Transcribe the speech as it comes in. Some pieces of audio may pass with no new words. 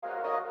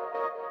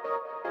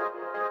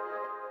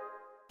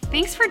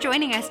Thanks for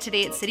joining us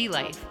today at City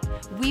Life.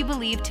 We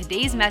believe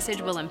today's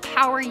message will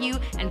empower you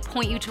and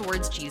point you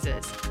towards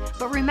Jesus.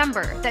 But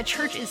remember that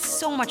church is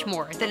so much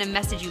more than a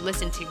message you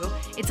listen to.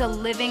 It's a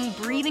living,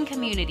 breathing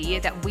community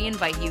that we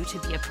invite you to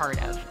be a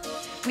part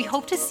of. We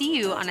hope to see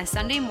you on a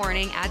Sunday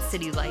morning at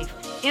City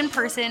Life, in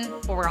person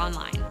or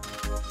online.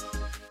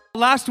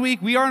 Last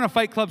week, we are in a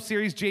Fight Club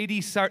series.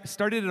 JD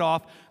started it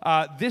off.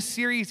 This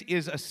series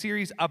is a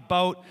series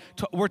about,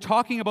 we're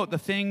talking about the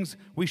things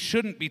we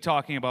shouldn't be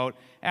talking about.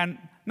 And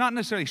not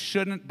necessarily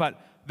shouldn't,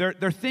 but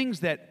they're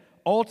things that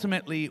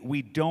ultimately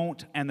we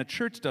don't and the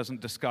church doesn't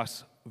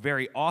discuss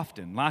very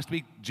often. Last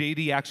week,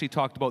 JD actually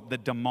talked about the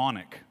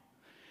demonic.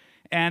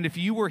 And if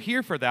you were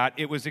here for that,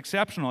 it was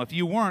exceptional. If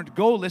you weren't,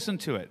 go listen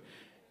to it.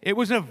 It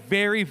was a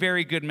very,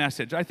 very good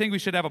message. I think we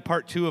should have a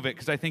part 2 of it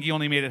because I think he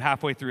only made it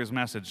halfway through his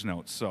message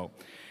notes.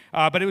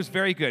 But it was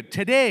very good.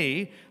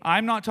 Today,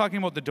 I'm not talking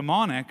about the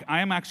demonic.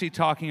 I am actually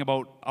talking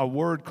about a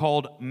word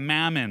called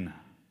mammon.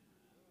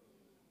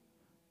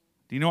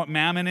 Do you know what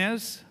mammon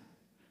is?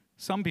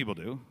 Some people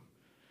do.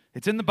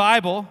 It's in the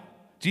Bible.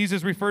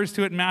 Jesus refers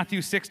to it in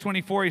Matthew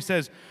 6:24. He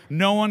says,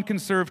 "No one can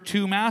serve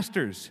two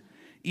masters.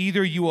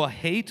 Either you will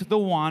hate the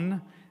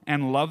one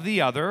and love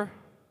the other,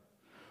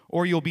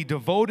 or you'll be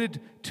devoted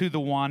to the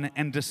one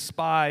and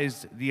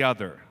despise the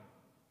other."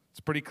 It's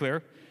pretty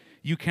clear.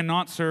 You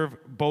cannot serve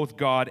both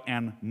God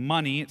and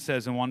money, it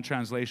says in one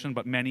translation,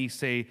 but many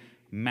say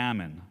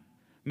mammon.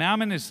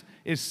 Mammon is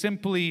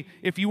simply,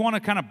 if you want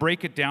to kind of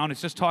break it down, it's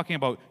just talking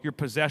about your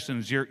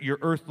possessions, your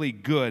earthly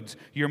goods,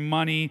 your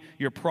money,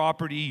 your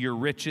property, your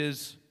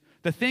riches,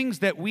 the things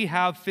that we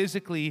have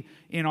physically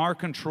in our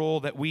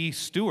control that we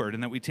steward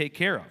and that we take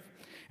care of.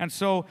 And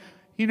so,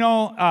 you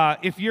know,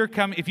 if you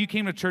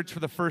came to church for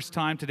the first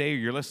time today, or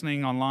you're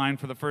listening online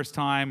for the first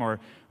time, or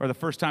the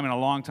first time in a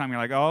long time,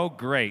 you're like, oh,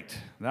 great.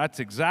 That's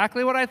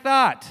exactly what I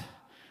thought.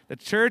 The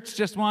church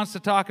just wants to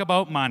talk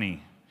about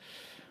money.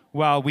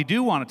 Well, we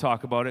do want to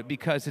talk about it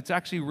because it's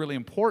actually really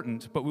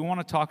important, but we want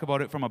to talk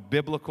about it from a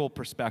biblical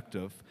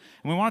perspective.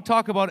 And we want to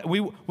talk about it,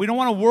 we don't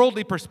want a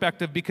worldly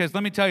perspective because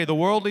let me tell you, the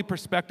worldly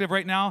perspective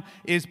right now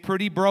is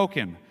pretty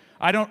broken.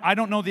 I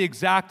don't know the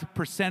exact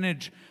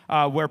percentage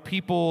where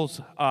people's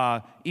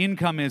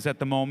income is at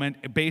the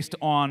moment based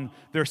on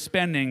their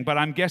spending, but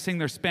I'm guessing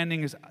their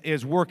spending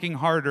is working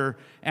harder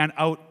and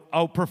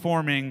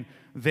outperforming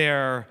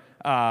their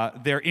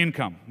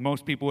income.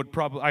 Most people would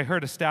probably, I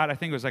heard a stat, I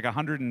think it was like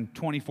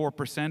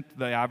 124%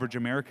 the average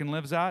American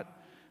lives at,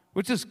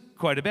 which is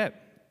quite a bit.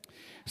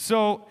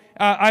 So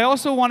I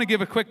also want to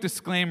give a quick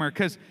disclaimer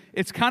because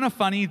it's kind of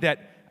funny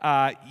that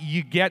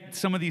you get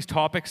some of these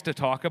topics to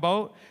talk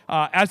about.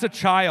 As a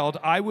child,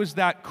 I was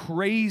that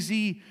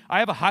crazy, I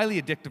have a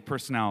highly addictive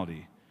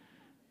personality.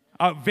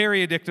 A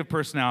very addictive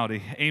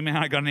personality. Amen.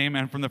 I got an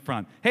amen from the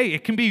front. Hey,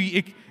 it can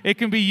be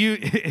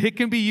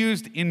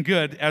used in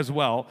good as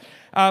well.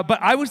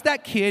 But I was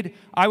that kid.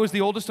 I was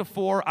the oldest of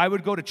 4. I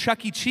would go to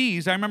Chuck E.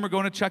 Cheese. I remember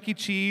going to Chuck E.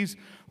 Cheese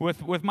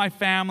with my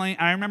family.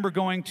 I remember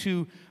going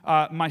to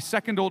my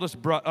second oldest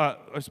brother,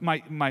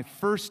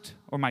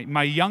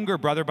 my younger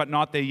brother, but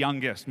not the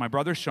youngest, my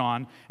brother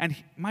Sean. And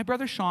my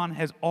brother Sean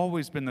has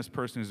always been this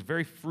person who's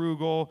very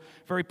frugal,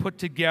 very put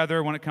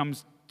together when it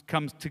comes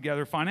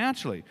together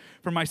financially.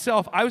 For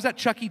myself, I was at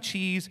Chuck E.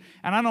 Cheese,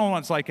 and I don't know what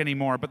it's like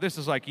anymore, but this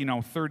is like,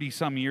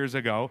 30-some years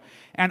ago,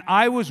 and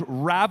I was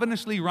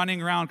ravenously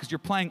running around because you're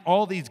playing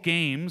all these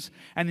games,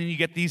 and then you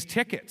get these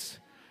tickets.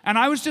 And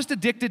I was just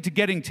addicted to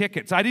getting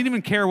tickets. I didn't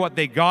even care what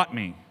they got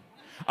me.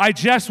 I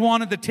just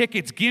wanted the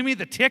tickets. Give me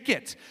the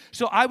tickets.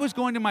 So I was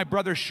going to my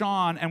brother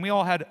Sean, and we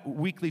all had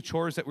weekly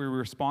chores that we were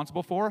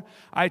responsible for.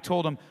 I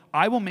told him,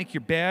 I will make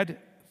your bed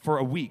for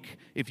a week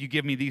if you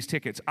give me these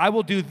tickets. I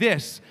will do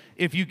this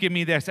if you give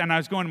me this. And I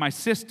was going to my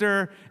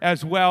sister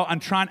as well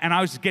and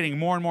I was just getting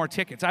more and more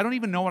tickets. I don't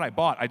even know what I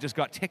bought. I just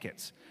got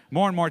tickets.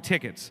 More and more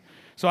tickets.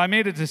 So I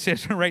made a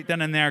decision right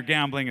then and there,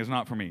 gambling is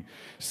not for me.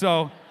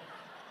 But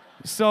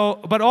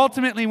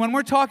ultimately, when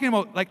we're talking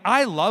about, like,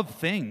 I love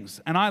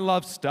things and I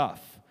love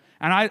stuff.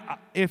 And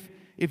if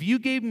you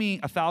gave me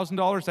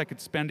 $1,000, I could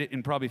spend it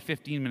in probably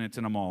 15 minutes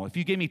in a mall. If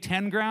you gave me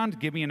 10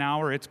 grand, give me an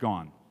hour, it's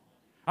gone.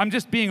 I'm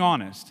just being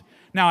honest.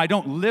 Now, I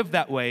don't live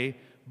that way,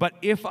 but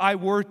if I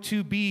were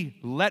to be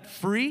let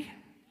free,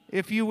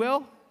 if you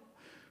will,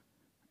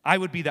 I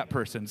would be that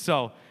person.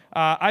 So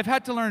I've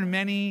had to learn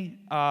many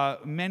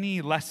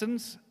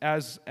lessons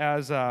as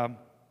a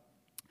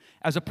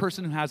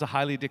person who has a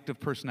highly addictive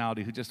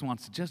personality who just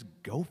wants to just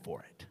go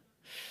for it.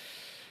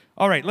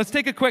 All right, let's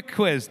take a quick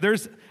quiz.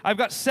 I've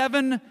got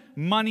 7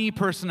 money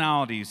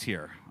personalities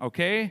here,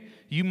 okay?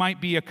 You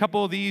might be a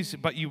couple of these,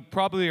 but you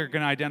probably are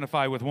going to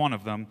identify with one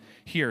of them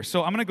here.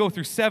 So I'm going to go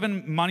through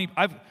 7 money.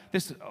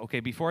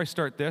 Before I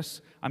start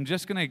this, I'm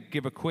just going to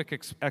give a quick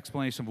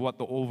explanation of what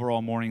the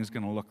overall morning is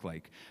going to look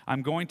like.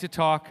 I'm going to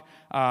talk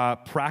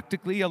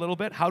practically a little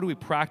bit. How do we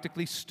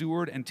practically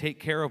steward and take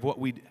care of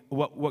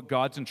what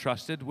God's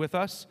entrusted with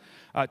us,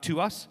 to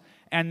us?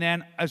 And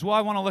then as well, I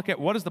want to look at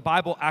what does the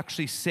Bible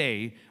actually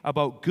say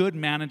about good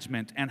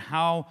management and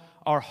how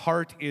our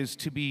heart is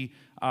to be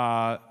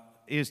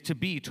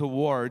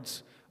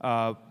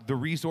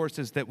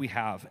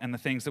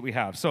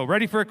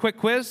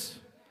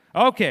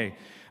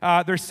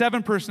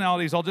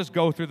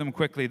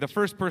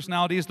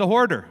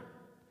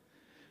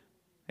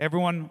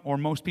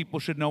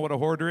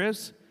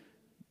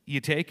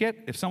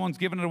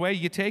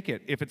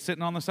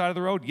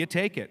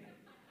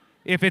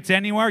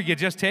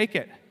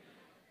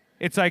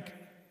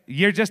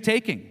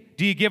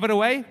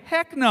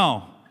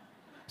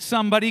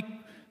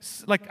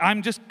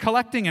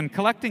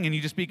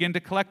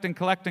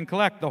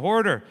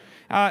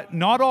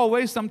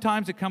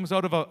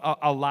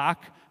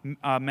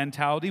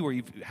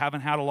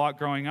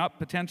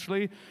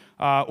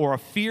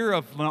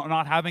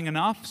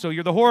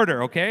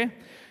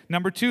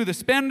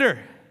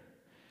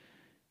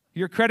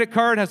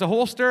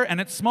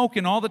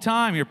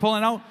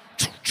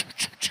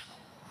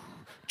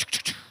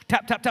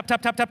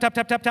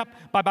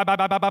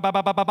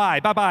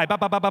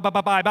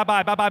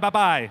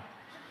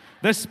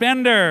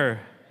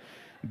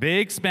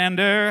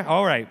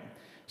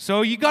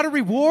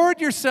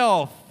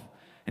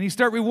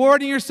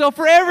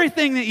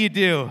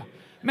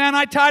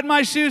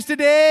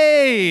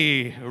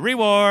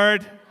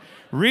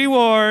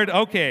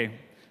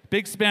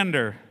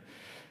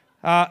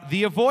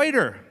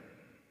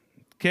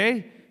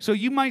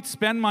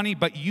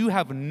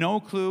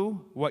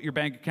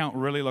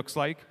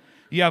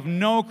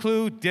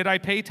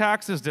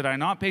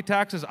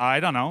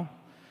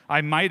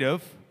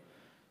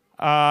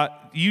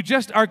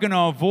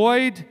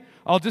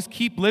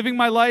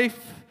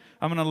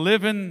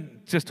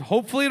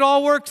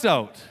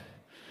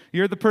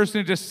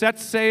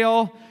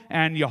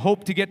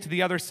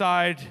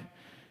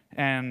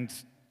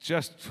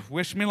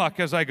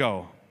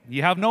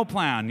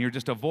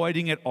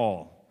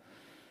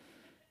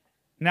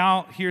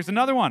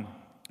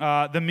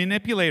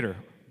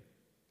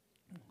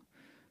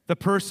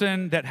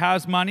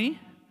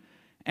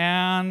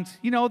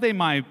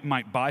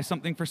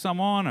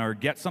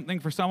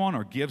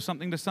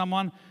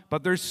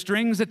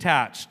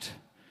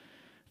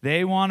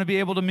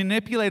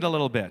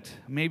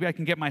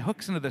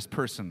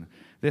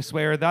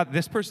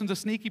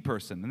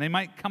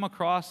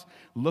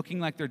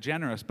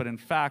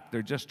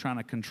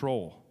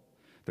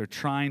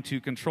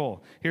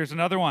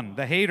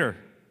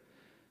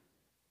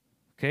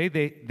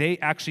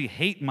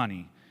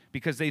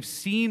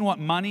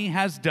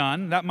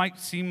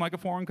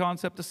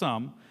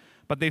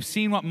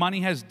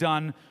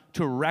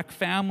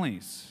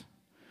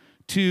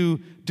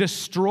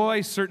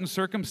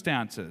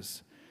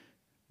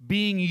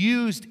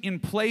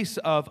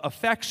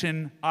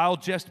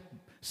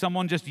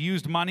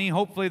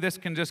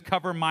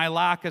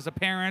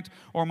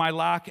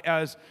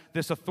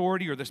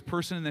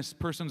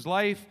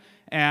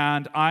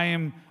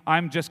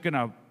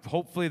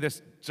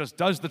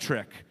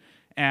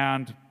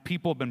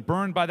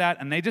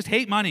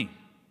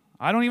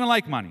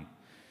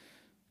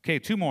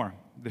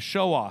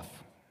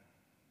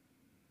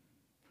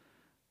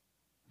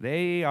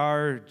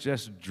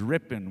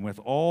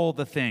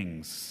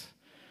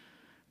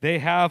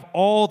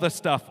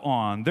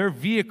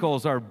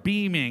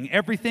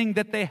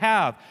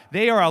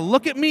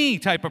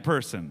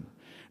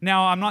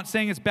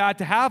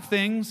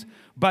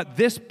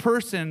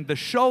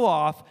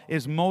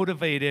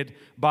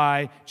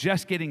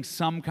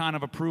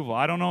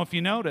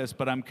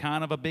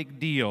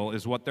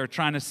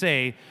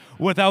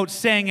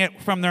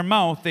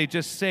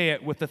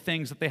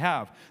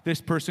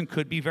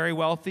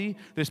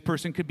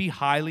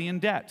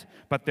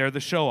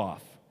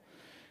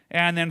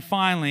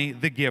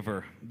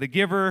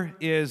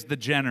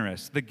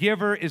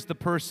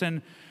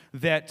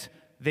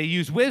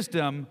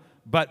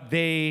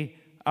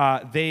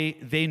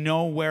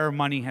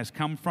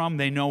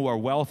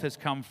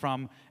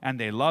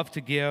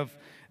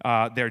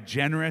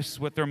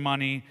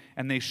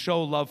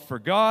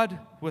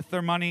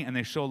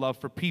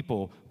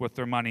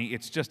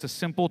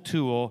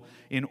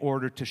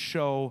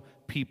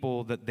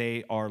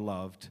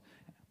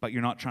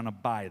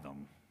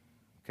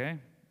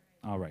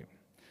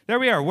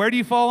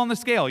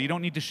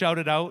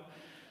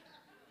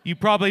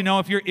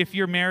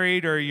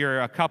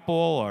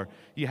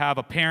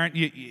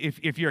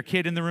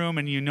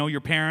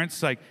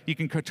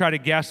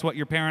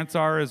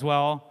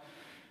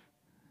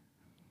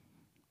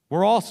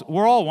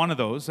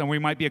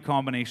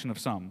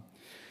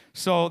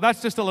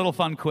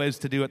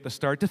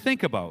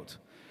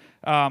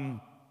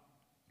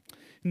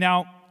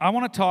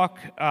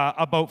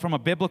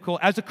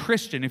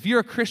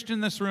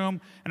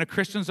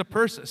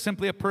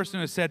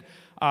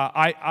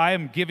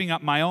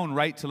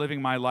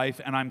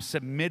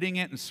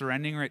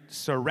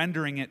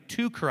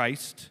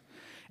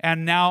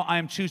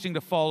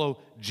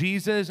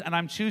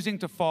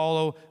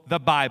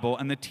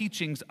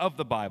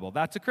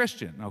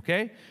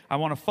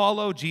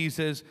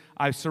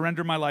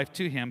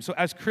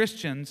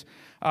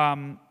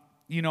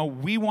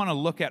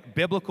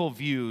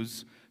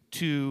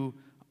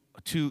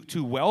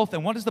to wealth,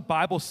 and what does the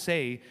Bible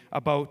say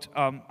about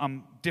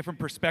different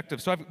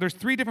perspectives? So there's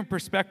 3 different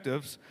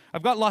perspectives.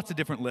 I've got lots of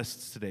different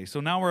lists today. So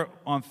now we're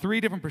on 3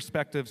 different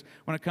perspectives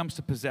when it comes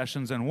to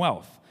possessions and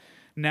wealth.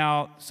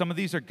 Now, some of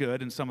these are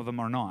good and some of them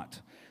are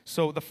not.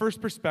 So the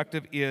first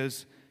perspective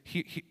is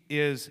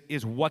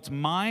what's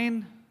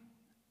mine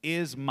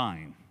is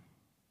mine.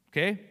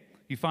 Okay?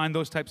 You find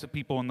those types of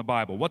people in the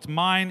Bible. What's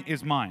mine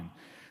is mine.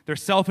 They're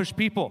selfish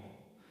people.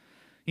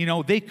 You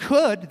know, they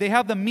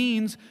have the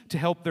means to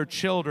help their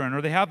children,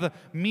 or they have the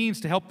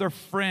means to help their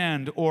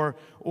friend, or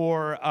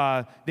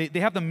they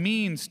have the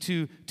means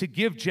to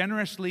give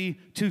generously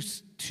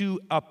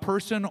to a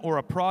person or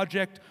a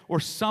project or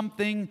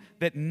something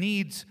that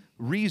needs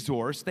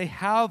resource. They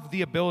have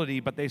the ability,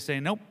 but they say,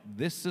 nope,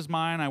 this is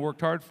mine, I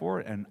worked hard for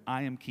it, and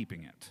I am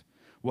keeping it.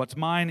 What's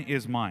mine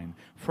is mine.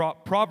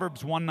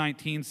 Proverbs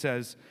 1:19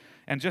 says,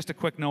 and just a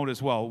quick note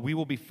as well, we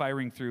will be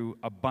firing through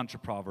a bunch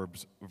of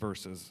Proverbs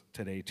verses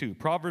today too.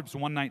 Proverbs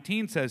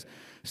 1:19 says,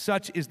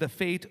 such is the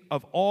fate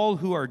of all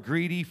who are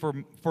greedy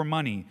for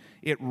money.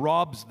 It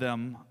robs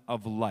them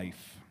of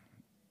life.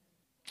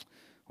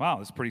 Wow,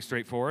 that's pretty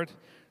straightforward.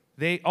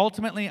 They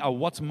ultimately, a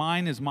what's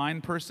mine is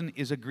mine person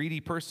is a greedy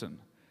person.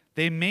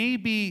 They may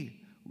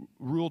be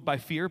ruled by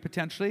fear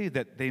potentially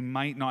that they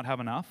might not have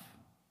enough.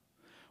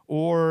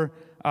 Or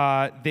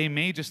they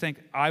may just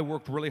think, I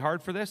worked really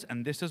hard for this,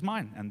 and this is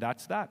mine, and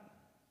that's that.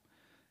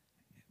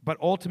 But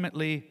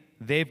ultimately,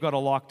 they've got a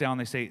lockdown.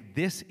 They say,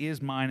 this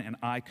is mine, and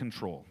I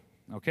control.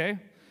 Okay?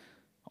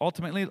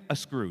 Ultimately, a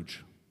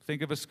Scrooge.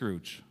 Think of a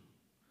Scrooge.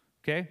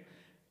 Okay?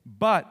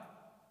 But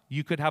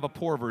you could have a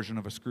poor version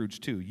of a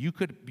Scrooge, too. You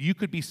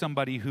could be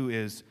somebody who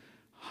is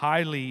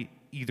highly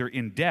either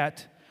in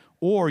debt,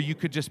 or you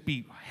could just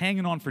be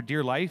hanging on for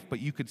dear life, but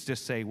you could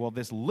just say, well,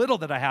 this little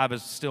that I have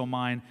is still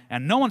mine,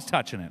 and no one's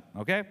touching it,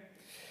 okay?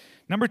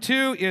 Number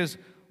 2 is,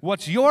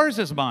 what's yours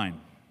is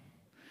mine.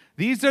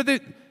 These are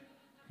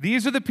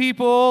the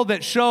people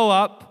that show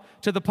up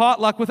to the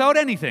potluck without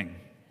anything.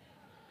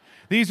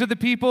 These are the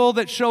people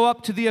that show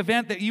up to the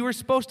event that you were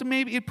supposed to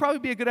it'd probably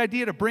be a good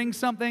idea to bring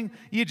something,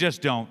 you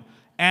just don't.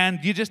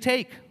 And you just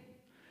take.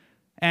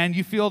 And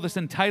you feel this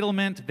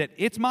entitlement that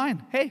it's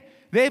mine. Hey,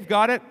 they've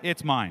got it,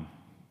 it's mine.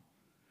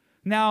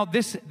 Now,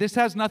 this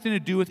has nothing to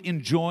do with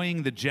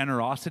enjoying the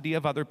generosity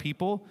of other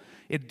people.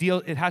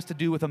 It has to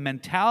do with a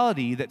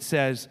mentality that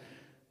says,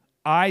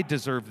 I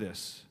deserve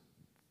this.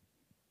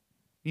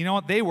 You know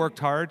what? They worked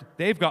hard.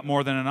 They've got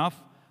more than enough.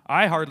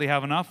 I hardly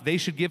have enough. They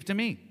should give to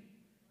me.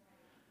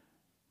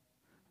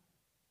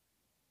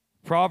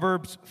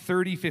 Proverbs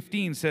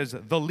 30:15 says,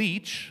 the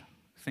leech,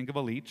 think of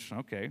a leech,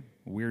 okay,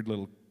 weird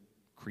little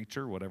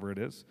creature, whatever it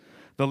is.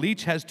 The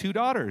leech has 2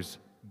 daughters.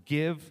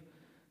 Give,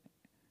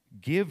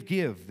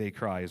 they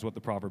cry, is what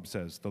the proverb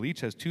says. The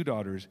leech has 2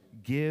 daughters.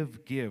 Give,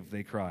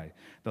 they cry.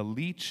 The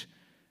leech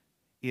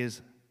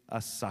is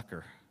a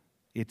sucker.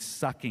 It's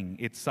sucking.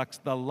 It sucks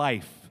the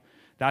life.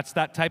 That's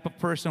that type of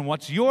person.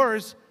 What's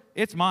yours,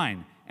 it's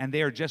mine. And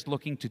they are just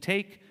looking to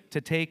take,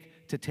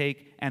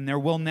 and there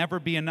will never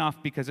be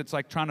enough because it's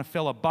like trying to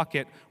fill a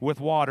bucket with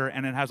water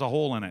and it has a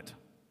hole in it.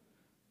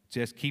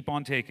 Just keep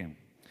on taking.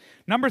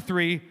 Number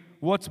 3,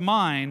 what's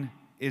mine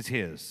is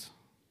his.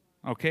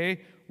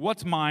 Okay?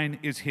 What's mine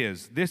is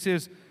his. This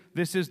is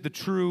the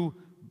true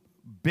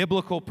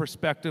biblical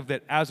perspective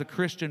that as a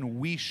Christian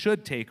we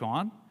should take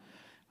on.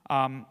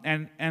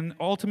 And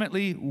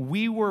ultimately,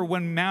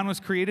 when man was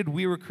created,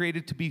 we were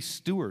created to be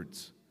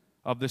stewards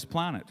of this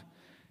planet.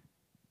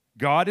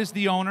 God is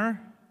the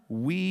owner.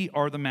 We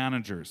are the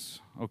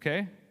managers.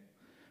 Okay?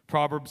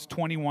 Proverbs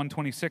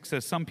 21:26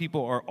 says, some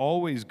people are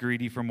always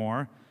greedy for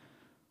more,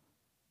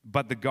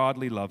 but the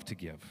godly love to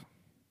give.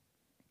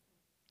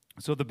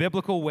 So the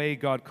biblical way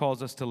God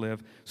calls us to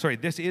live,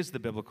 this is the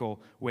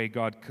biblical way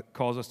God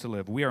calls us to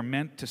live. We are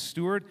meant to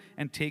steward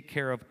and take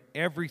care of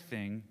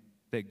everything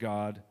that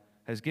God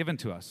has given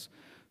to us.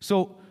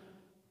 So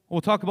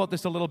we'll talk about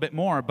this a little bit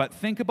more, but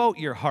think about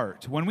your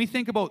heart. When we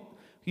think about,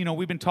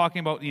 we've been talking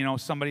about,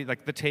 somebody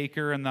like the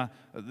taker, and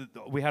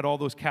we had all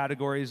those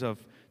categories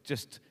of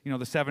just,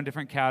 the 7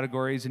 different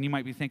categories, and you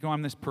might be thinking,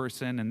 I'm this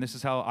person, and this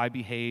is how I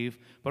behave.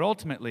 But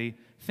ultimately,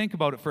 think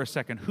about it for a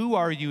second. Who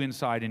are you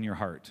inside in your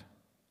heart?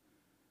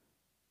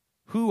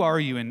 Who are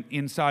you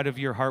inside of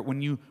your heart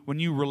when you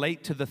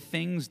relate to the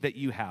things that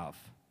you have?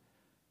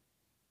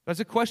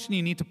 That's a question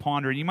you need to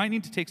ponder, and you might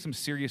need to take some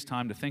serious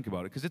time to think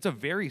about it, because it's a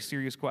very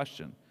serious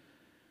question.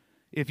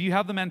 If you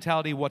have the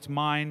mentality, what's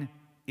mine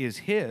is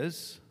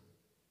his,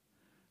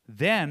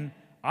 then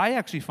I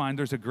actually find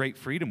there's a great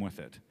freedom with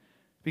it.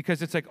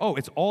 Because it's like,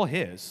 it's all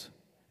his.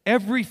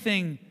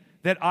 Everything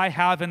that I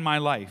have in my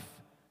life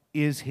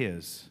is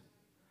his.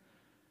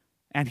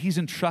 And he's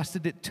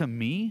entrusted it to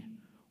me.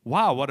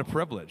 Wow, what a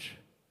privilege.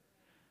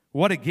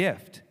 What a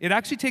gift. It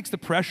actually takes the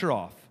pressure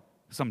off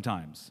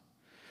sometimes.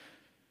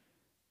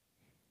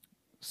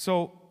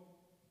 So,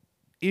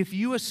 if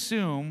you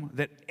assume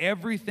that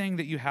everything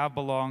that you have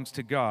belongs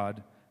to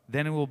God,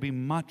 then it will be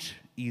much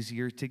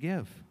easier to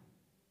give.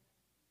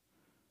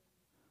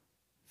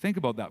 Think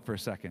about that for a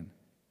second.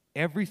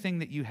 everything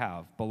that you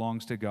have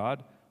belongs to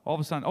God, all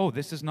of a sudden, oh,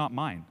 this is not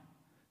mine.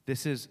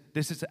 This is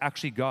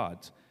actually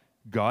God's.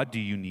 God, do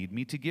you need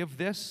me to give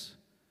this?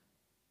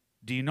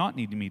 Do you not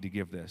need me to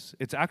give this?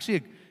 It's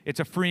actually it's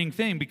a freeing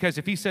thing, because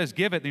if he says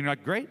give it, then you're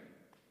like, great,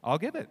 I'll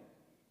give it.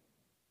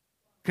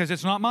 Because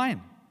it's not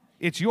mine.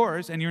 It's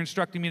yours, and you're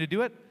instructing me to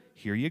do it.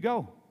 Here you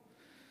go.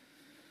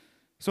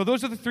 So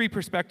those are the three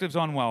perspectives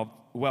on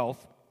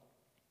wealth.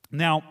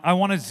 Now, I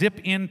want to zip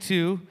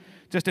into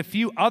just a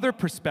few other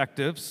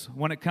perspectives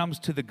when it comes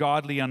to the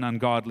godly and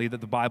ungodly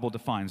that the Bible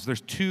defines.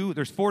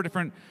 There's four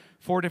different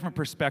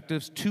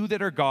perspectives, two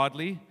that are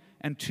godly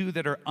and two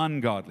that are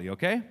ungodly,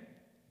 okay?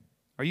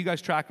 Are you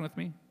guys tracking with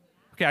me?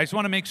 Okay, I just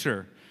want to make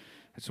sure.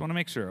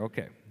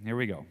 Okay, here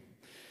we go.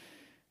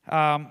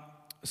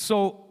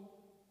 So,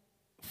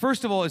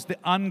 first of all, is the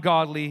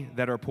ungodly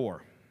that are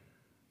poor,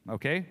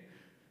 okay?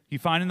 You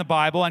find in the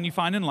Bible and you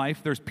find in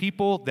life, there's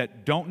people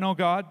that don't know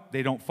God,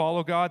 they don't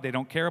follow God, they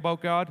don't care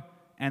about God,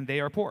 and they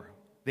are poor.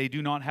 They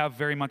do not have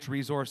very much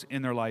resource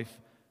in their life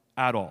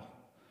at all.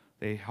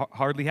 They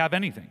hardly have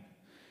anything.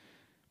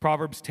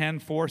 Proverbs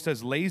 10:4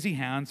 says, lazy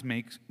hands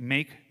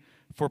make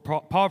for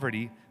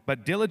poverty,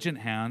 but diligent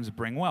hands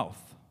bring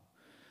wealth.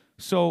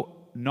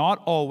 So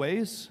not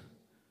always,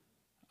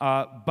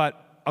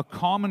 but a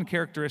common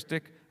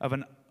characteristic of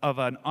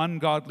an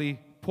ungodly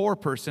poor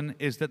person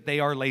is that they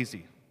are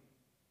lazy.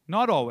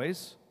 Not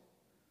always,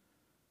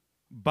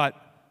 but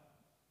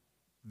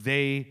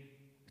they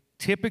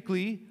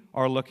typically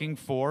are looking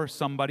for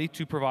somebody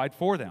to provide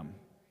for them.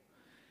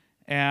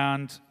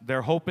 And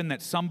they're hoping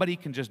that somebody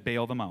can just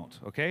bail them out,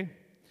 okay?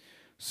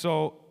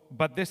 So,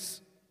 but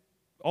this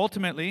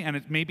ultimately, and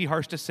it may be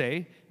harsh to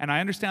say, and I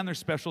understand there's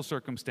special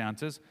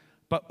circumstances,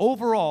 but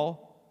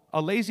overall,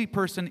 a lazy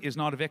person is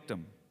not a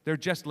victim. They're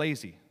just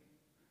lazy.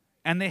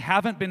 And they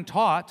haven't been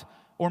taught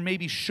or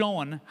maybe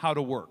shown how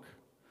to work.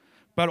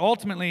 But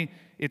ultimately,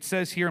 it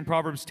says here in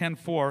Proverbs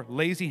 10:4,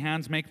 lazy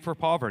hands make for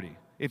poverty.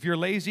 If you're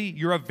lazy,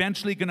 you're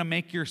eventually going to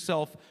make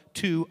yourself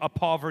to a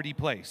poverty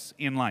place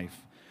in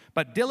life.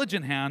 But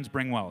diligent hands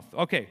bring wealth.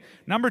 Okay,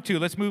 number 2,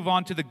 let's move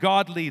on to the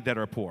godly that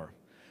are poor.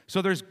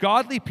 So there's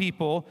godly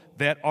people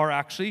that are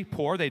actually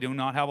poor. They do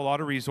not have a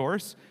lot of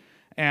resource.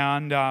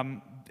 And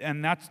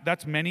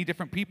that's many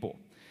different people.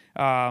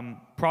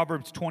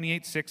 Proverbs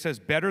 28:6 says,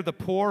 better the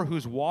poor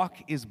whose walk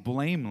is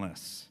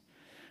blameless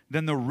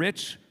than the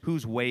rich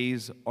whose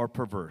ways are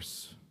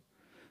perverse.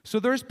 So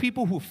there's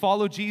people who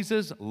follow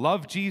Jesus,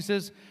 love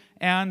Jesus,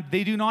 and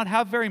they do not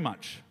have very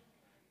much.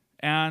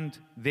 And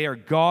they are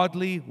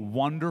godly,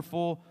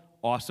 wonderful,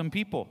 awesome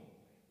people.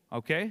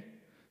 Okay?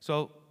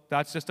 So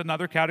that's just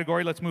another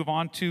category. Let's move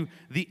on to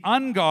the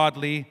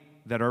ungodly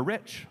that are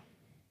rich.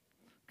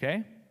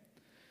 Okay?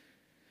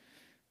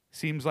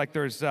 Seems like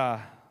there's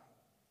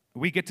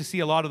we get to see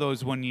a lot of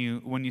those when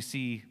you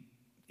see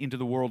into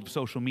the world of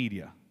social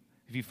media.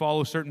 If you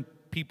follow certain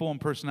people and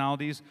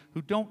personalities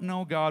who don't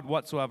know God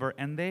whatsoever,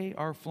 and they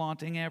are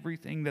flaunting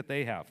everything that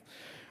they have.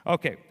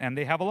 Okay, and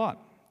they have a lot.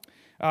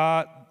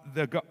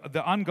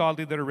 The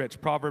ungodly that are rich,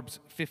 Proverbs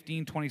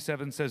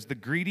 15:27 says, the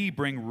greedy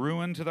bring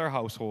ruin to their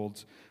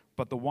households,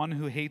 but the one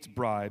who hates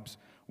bribes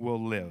will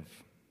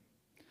live.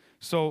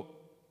 So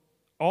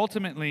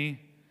ultimately,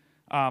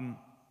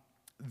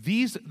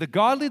 the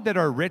godly that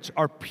are rich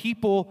are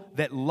people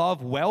that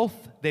love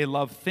wealth, they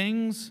love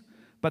things,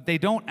 but they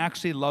don't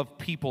actually love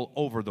people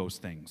over those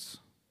things.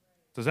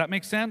 Does that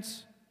make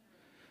sense?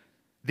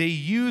 They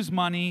use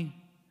money,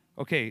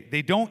 okay,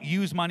 they don't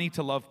use money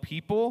to love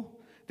people,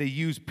 they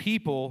use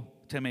people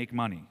to make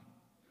money.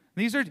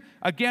 These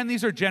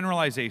are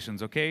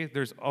generalizations, okay?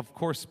 There's, of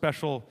course,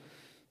 special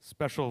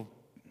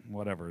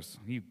whatevers.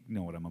 You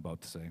know what I'm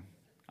about to say.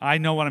 I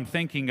know what I'm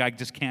thinking, I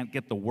just can't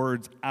get the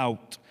words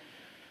out.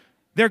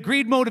 They're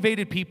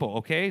greed-motivated people,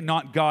 okay?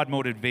 Not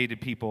God-motivated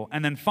people.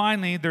 And then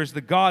finally, there's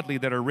the godly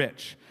that are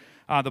rich.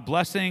 The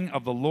blessing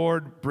of the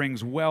Lord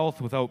brings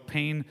wealth without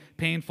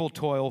painful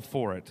toil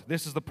for it.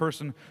 This is the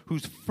person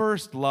whose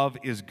first love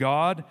is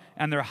God,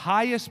 and their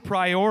highest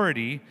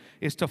priority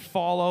is to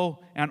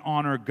follow and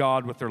honor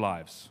God with their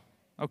lives.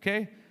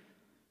 Okay?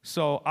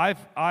 So I've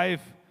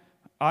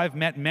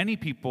met many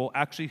people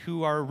actually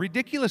who are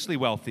ridiculously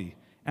wealthy,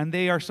 and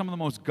they are some of the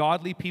most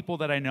godly people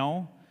that I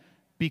know,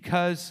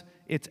 because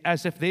it's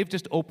as if they've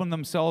just opened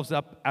themselves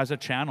up as a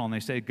channel, and they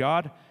say,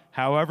 God,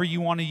 however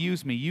you want to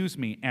use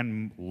me.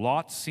 And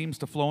lots seems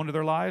to flow into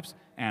their lives,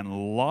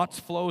 and lots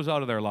flows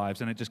out of their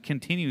lives, and it just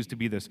continues to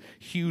be this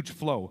huge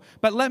flow.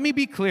 But let me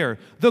be clear.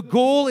 The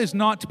goal is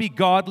not to be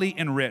godly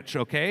and rich,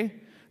 okay?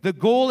 The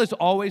goal is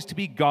always to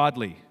be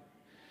godly.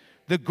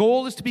 The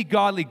goal is to be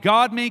godly.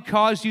 God may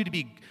cause you to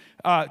be,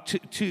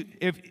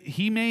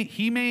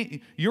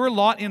 your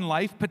lot in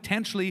life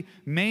potentially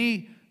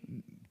may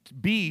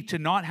be to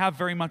not have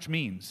very much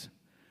means.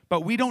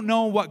 But we don't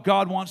know what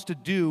God wants to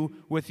do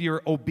with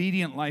your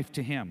obedient life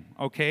to Him,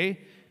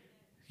 okay?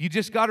 You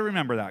just got to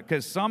remember that,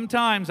 because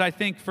sometimes I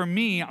think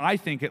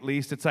at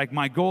least, it's like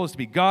my goal is to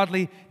be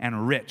godly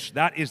and rich.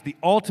 That is the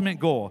ultimate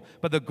goal.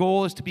 But the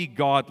goal is to be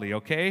godly,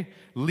 okay?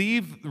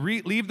 Leave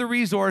the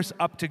resource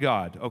up to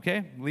God,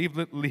 okay?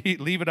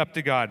 Leave it up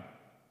to God.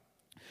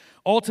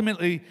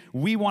 Ultimately,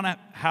 we want to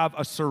have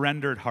a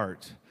surrendered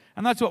heart.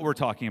 And that's what we're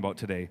talking about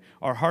today.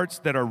 Our hearts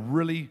that are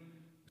really,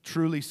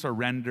 truly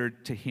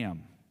surrendered to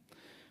Him.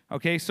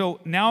 Okay, so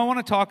now I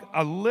want to talk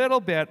a little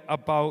bit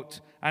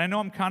about, and I know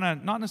I'm kind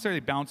of not necessarily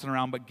bouncing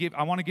around, but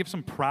I want to give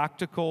some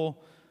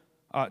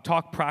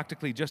talk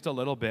practically just a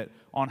little bit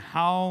on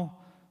how,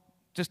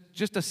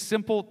 just a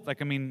simple,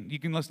 you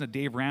can listen to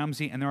Dave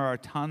Ramsey, and there are a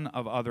ton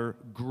of other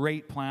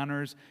great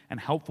planners and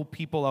helpful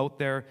people out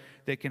there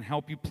that can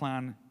help you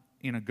plan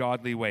in a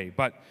godly way.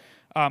 But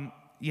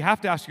you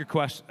have to ask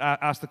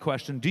the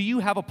question, do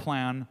you have a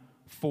plan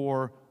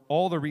for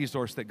all the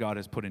resource that God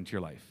has put into your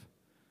life?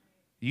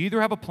 You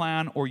either have a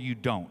plan or you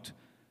don't.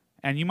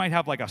 And you might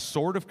have like a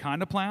sort of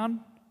kind of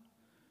plan,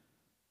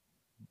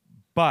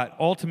 but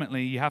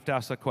ultimately you have to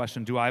ask the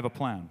question, do I have a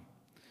plan?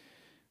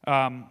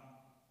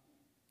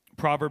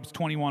 Proverbs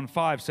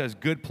 21:5 says,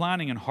 good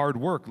planning and hard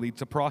work leads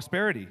to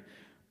prosperity,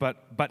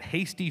 but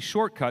hasty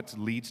shortcuts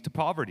leads to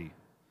poverty.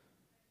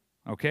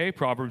 Okay,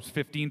 Proverbs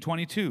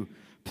 15:22,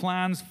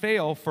 plans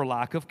fail for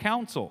lack of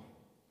counsel,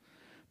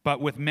 but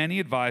with many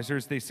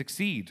advisors they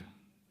succeed.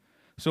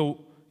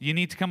 So you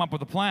need to come up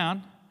with a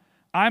plan.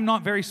 I'm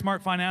not very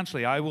smart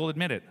financially, I will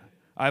admit it.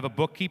 I have a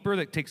bookkeeper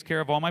that takes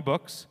care of all my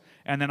books,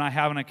 and then I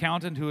have an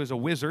accountant who is a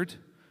wizard,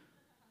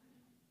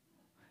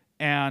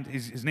 and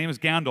his name is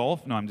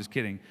Gandalf. No, I'm just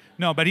kidding.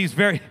 No, but he's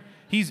very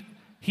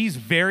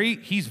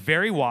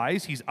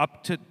wise. He's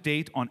up to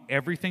date on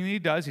everything that he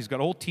does. He's got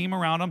a whole team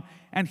around him,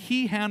 and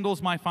he handles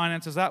my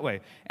finances that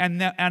way.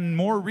 And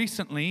more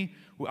recently,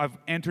 I've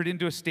entered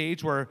into a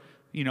stage where,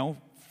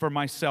 for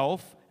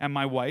myself and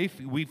my wife,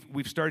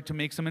 we've started to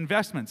make some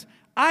investments.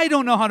 I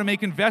don't know how to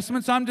make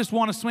investments. I just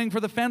want to swing for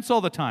the fence all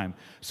the time.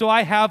 So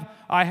I have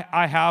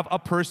a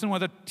person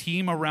with a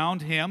team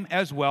around him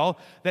as well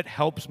that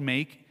helps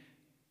make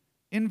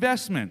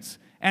investments.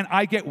 And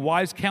I get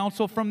wise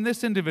counsel from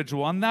this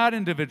individual and that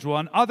individual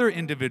and other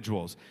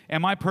individuals.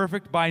 Am I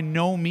perfect? By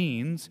no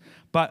means,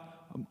 but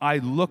I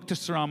look to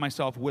surround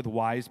myself with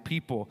wise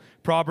people.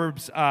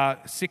 Proverbs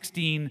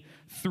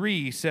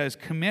 16:3 says,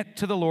 commit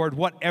to the Lord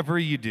whatever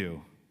you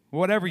do,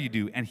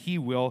 and He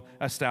will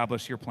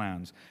establish your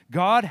plans.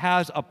 God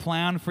has a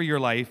plan for your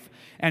life,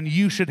 and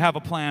you should have a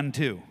plan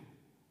too,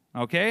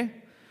 okay?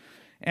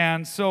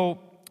 And so,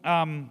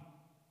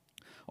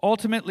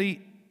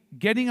 ultimately,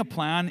 getting a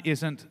plan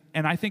isn't,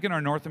 and I think in our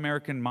North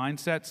American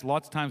mindsets,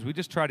 lots of times we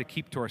just try to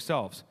keep to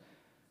ourselves.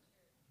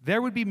 There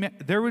would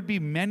be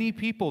many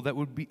people that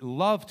would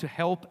love to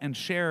help and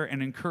share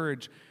and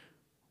encourage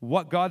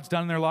what God's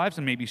done in their lives,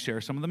 and maybe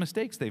share some of the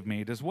mistakes they've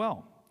made as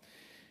well.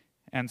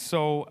 And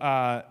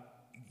so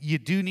you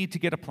do need to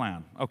get a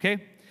plan,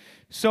 okay?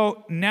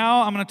 So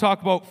now I'm going to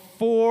talk about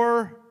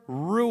 4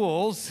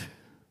 rules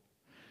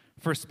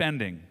for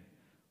spending.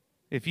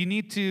 If you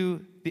need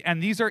to,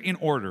 and these are in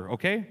order,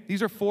 okay?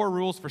 These are 4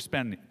 rules for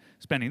spending.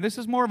 This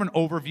is more of an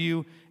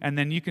overview, and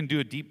then you can do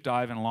a deep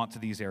dive in lots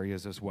of these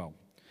areas as well.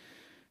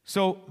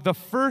 So the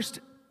first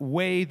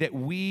way that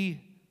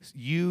we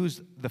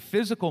use the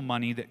physical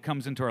money that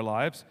comes into our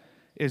lives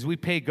is we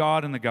pay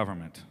God and the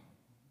government.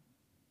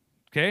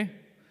 Okay?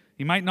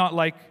 You might not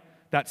like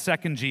that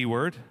second G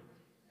word.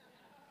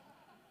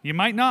 You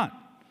might not.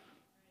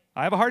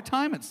 I have a hard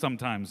time at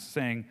sometimes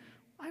saying,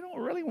 I don't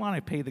really want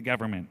to pay the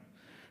government.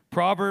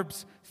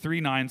 Proverbs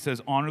 3:9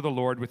 says, honor the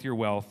Lord with your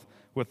wealth,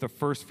 with the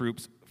first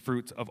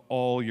fruits of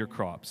all your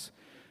crops.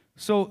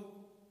 So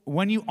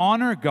when you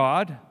honor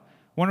God,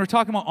 when we're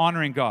talking about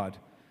honoring God,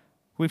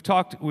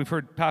 we've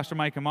heard Pastor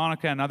Mike and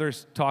Monica and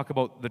others talk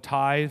about the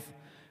tithe.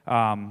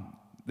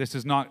 This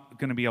is not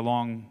going to be a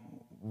long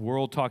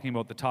world talking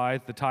about the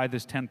tithe. The tithe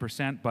is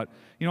 10%, but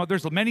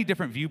there's many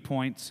different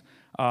viewpoints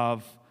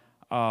of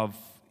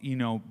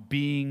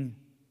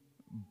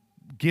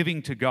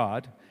giving to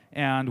God.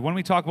 And when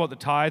we talk about the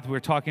tithe, we're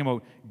talking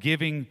about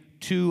giving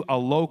to a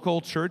local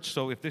church.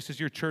 So if this is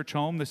your church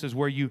home, this is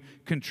where you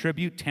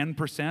contribute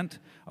 10%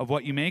 of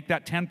what you make.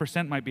 That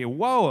 10% might be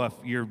whoa if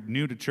you're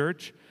new to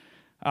church.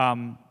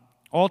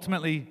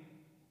 Ultimately,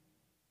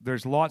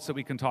 there's lots that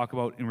we can talk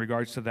about in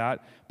regards to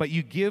that. But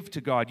you give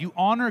to God. You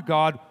honor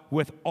God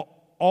with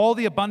all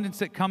the abundance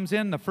that comes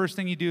in. The first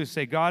thing you do is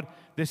say, God,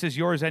 this is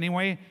yours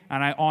anyway,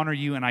 and I honor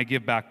you and I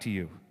give back to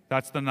you.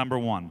 That's the number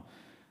one.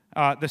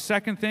 The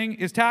second thing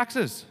is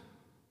taxes.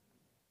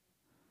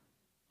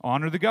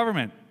 Honor the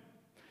government.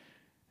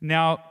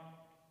 Now,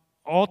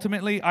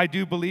 ultimately, I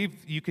do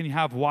believe you can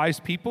have wise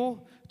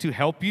people to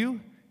help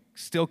you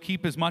still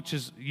keep as much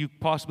as you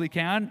possibly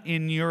can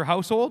in your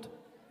household.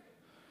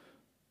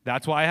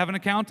 That's why I have an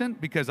accountant,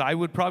 because I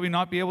would probably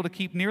not be able to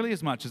keep nearly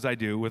as much as I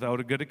do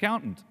without a good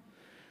accountant.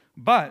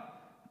 But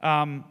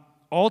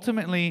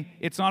ultimately,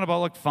 it's not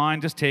about, fine,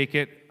 just take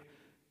it.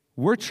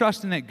 We're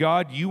trusting that,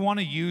 God, you want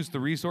to use the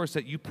resource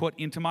that you put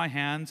into my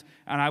hands,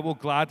 and I will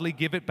gladly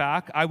give it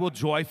back. I will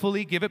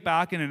joyfully give it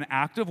back in an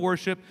act of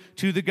worship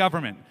to the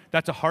government.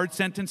 That's a hard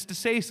sentence to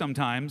say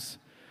sometimes,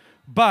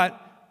 but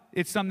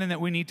it's something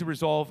that we need to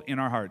resolve in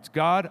our hearts.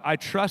 God, I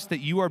trust that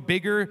you are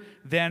bigger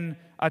than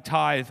a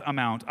tithe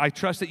amount. I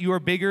trust that you are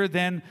bigger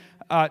than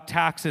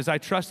taxes. I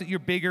trust that you're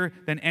bigger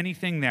than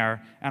anything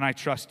there, and I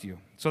trust you.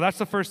 So that's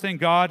the first thing,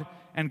 God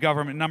and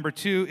government. Number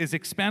 2 is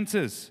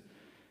expenses.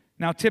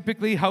 Now,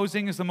 typically,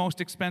 housing is the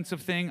most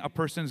expensive thing a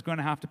person is going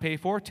to have to pay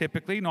for.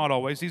 Typically, not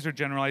always. These are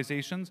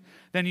generalizations.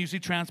 Then usually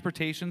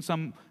transportation,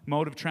 some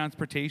mode of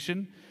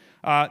transportation.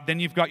 Then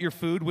you've got your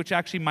food, which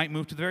actually might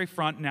move to the very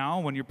front now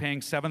when you're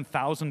paying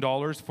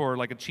 $7,000 for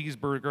like a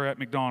cheeseburger at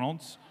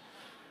McDonald's.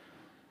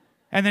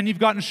 And then you've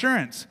got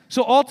insurance.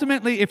 So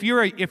ultimately, if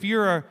you're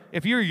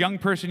a young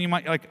person, you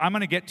might I'm going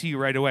to get to you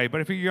right away.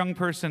 But if you're a young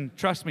person,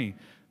 trust me,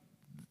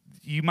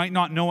 you might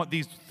not know what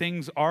these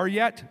things are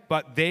yet,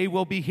 but they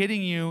will be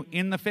hitting you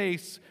in the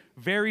face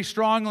very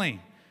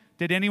strongly.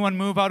 Did anyone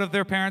move out of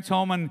their parents'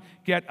 home and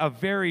get a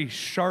very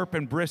sharp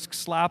and brisk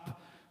slap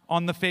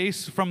on the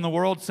face from the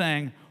world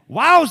saying,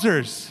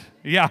 "Wowzers!"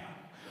 Yeah,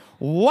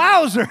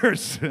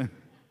 wowzers!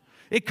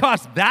 It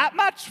costs that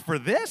much for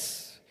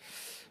this?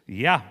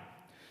 Yeah.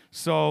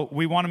 So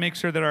we want to make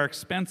sure that our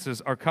expenses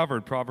are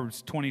covered.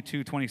 Proverbs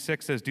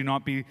 22:26 says, "Do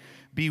not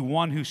be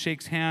one who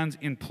shakes hands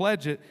in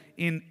pledge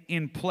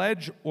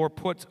or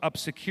puts up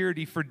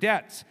security for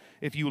debts.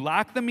 If you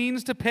lack the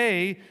means to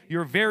pay,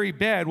 your very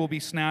bed will be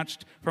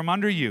snatched from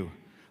under you."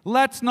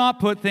 Let's not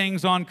put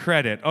things on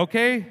credit,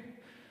 okay?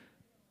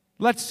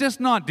 Let's just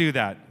not do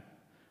that.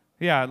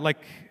 Yeah, like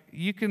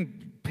you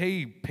can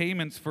pay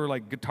payments for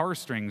like guitar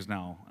strings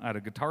now at a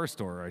guitar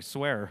store, I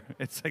swear.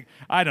 It's like,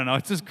 I don't know,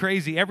 it's just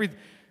crazy.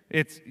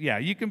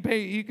 You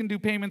can do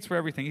payments for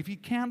everything. If you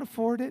can't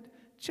afford it,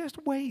 just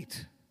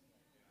wait.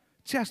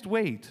 Just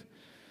wait.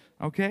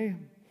 Okay?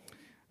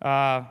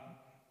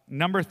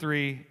 Number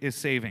 3 is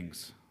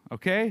savings.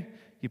 Okay?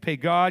 You pay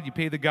God, you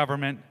pay the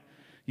government,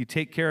 you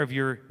take care of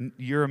your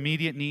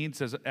immediate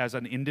needs as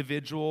an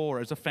individual or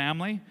as a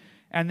family,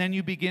 and then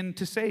you begin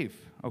to save.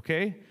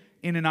 Okay?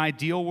 In an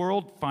ideal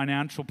world,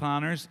 financial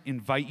planners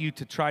invite you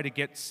to try to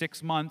get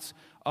 6 months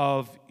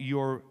of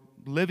your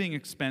living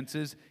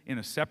expenses in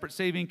a separate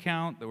saving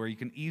account where you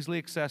can easily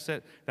access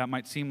it. That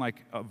might seem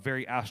like a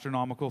very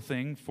astronomical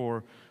thing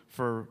for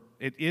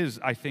it is,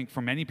 I think,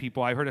 for many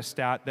people. I heard a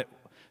stat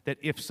that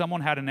if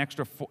someone had an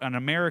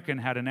American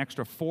had an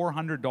extra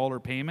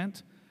 $400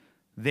 payment,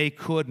 they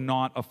could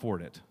not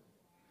afford it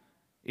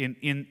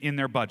in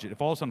their budget.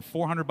 If all of a sudden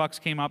 $400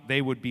 came up,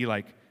 they would be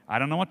like, I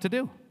don't know what to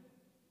do.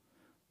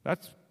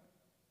 That's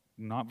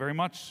not very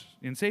much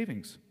in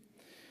savings.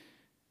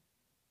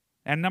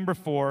 And number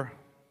 4,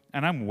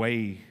 and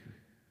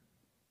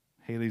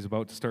Haley's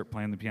about to start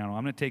playing the piano.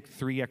 I'm going to take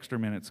 3 extra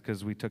minutes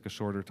because we took a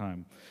shorter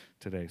time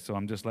today. So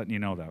I'm just letting you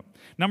know that.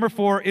 Number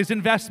 4 is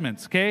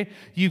investments, okay?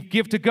 You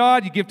give to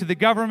God, you give to the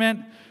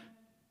government,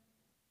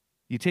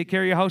 you take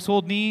care of your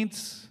household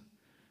needs,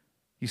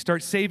 you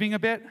start saving a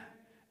bit,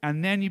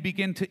 and then you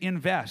begin to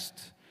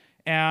invest.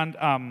 And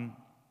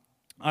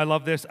I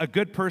love this. A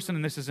good person,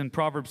 and this is in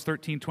Proverbs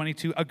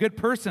 13:22, a good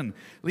person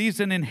leaves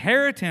an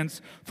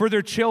inheritance for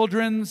their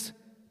children's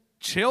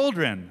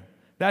children.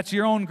 That's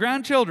your own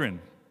grandchildren.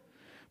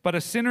 But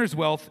a sinner's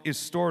wealth is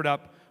stored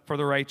up for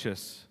the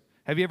righteous.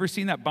 Have you ever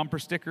seen that bumper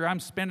sticker? I'm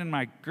spending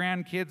my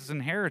grandkids'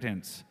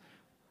 inheritance.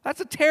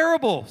 That's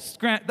terrible.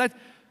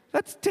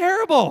 That's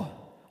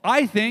terrible.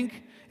 I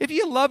think if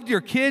you loved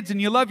your kids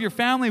and you love your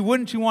family,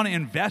 wouldn't you want to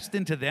invest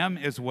into them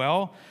as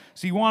well?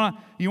 So you want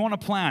to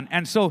plan.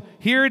 And so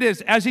here it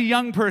is. As a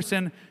young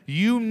person,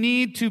 you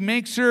need to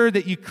make sure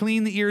that you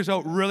clean the ears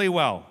out really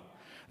well.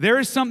 There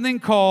is something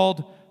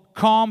called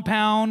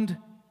compound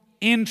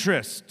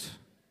interest.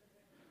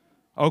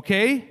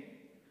 Okay?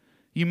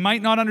 You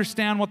might not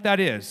understand what that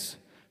is.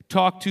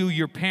 Talk to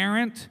your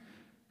parent.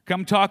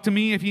 Come talk to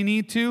me if you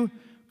need to.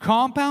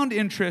 Compound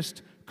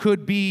interest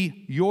could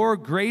be your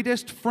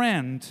greatest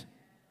friend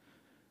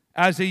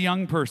as a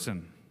young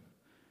person.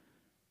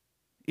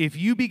 If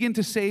you begin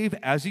to save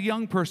as a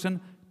young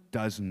person,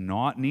 does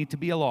not need to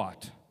be a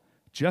lot.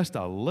 Just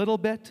a little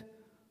bit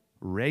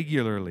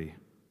regularly,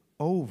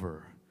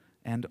 over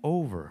and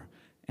over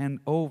and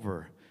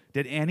over.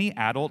 Did any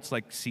adults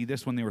see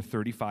this when they were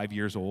 35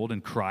 years old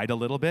and cried a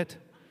little bit?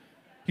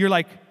 You're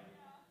like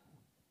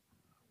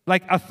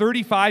a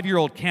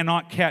 35-year-old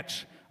cannot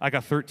catch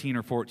a 13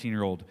 or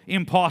 14-year-old.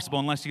 Impossible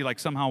unless you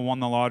somehow won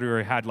the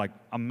lottery or had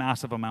a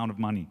massive amount of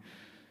money.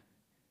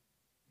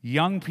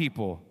 Young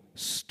people,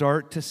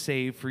 start to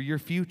save for your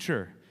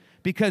future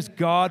because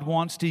God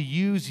wants to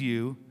use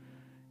you,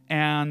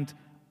 and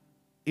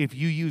if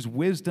you use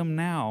wisdom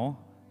now,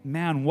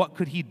 man, what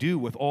could He do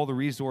with all the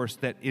resource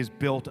that is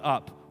built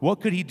up? What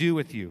could He do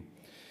with you?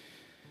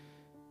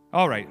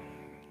 All right.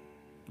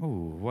 Oh,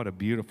 what a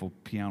beautiful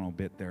piano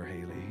bit there,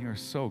 Haley. You're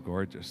so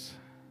gorgeous.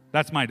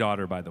 That's my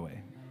daughter, by the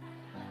way.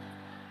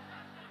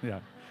 Yeah,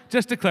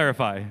 just to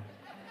clarify.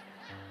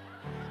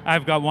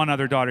 I've got one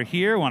other daughter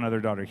here, one other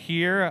daughter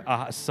here,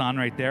 a son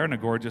right there, and a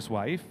gorgeous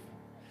wife.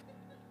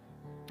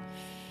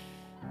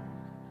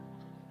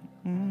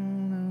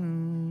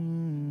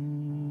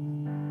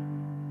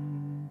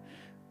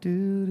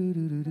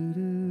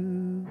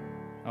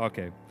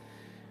 Okay.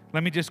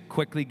 Let me just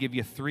quickly give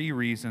you 3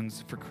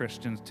 reasons for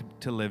Christians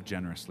to live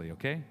generously,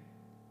 okay?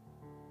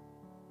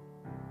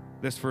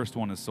 This first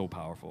one is so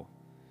powerful.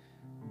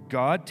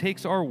 God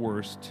takes our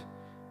worst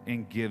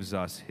and gives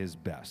us his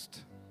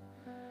best.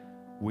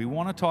 We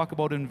want to talk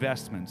about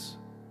investments.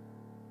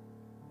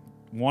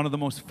 One of the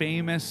most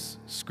famous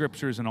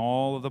scriptures in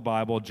all of the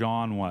Bible,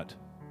 John what?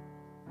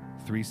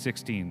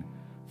 3:16.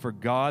 For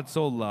God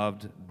so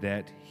loved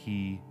that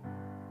he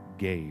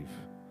gave.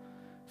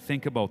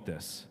 Think about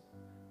this.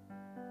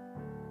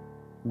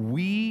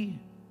 We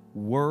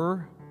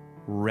were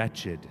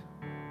wretched.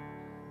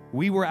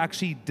 We were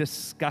actually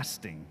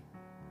disgusting.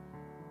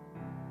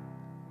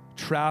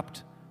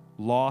 Trapped,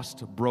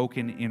 lost,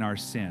 broken in our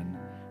sin.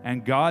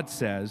 And God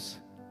says,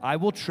 I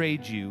will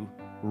trade you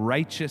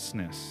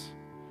righteousness.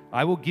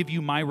 I will give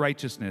you my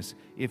righteousness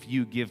if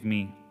you give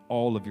me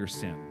all of your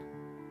sin.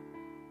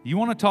 You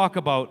want to talk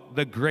about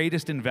the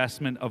greatest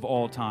investment of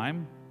all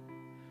time?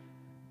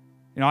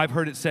 I've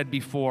heard it said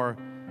before,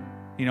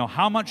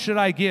 how much should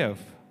I give?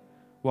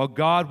 Well,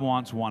 God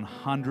wants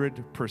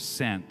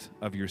 100%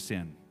 of your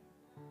sin.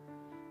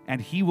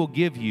 And he will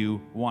give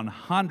you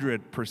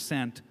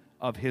 100%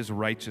 of his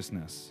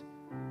righteousness.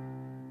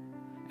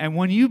 And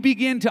when you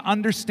begin to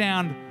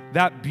understand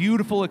that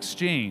beautiful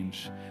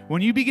exchange,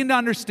 when you begin to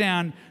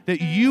understand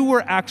that you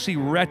were actually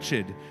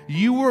wretched,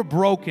 you were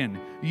broken,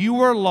 you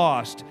were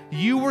lost,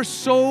 you were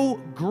so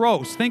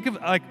gross. Think of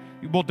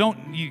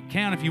you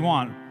can if you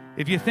want.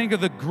 If you think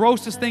of the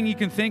grossest thing you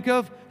can think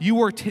of, you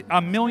were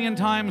 1,000,000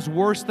 times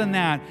worse than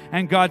that.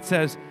 And God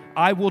says,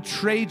 I will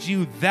trade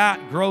you that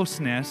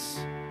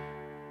grossness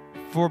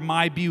for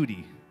my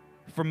beauty,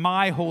 for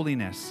my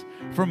holiness,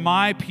 for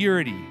my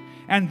purity.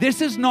 And this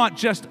is not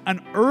just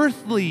an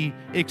earthly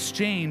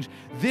exchange.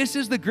 This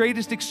is the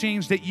greatest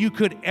exchange that you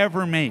could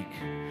ever make,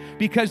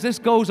 because this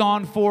goes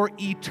on for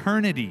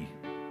eternity.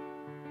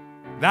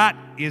 That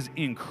is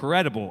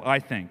incredible, I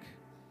think.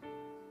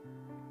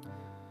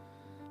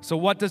 So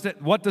what does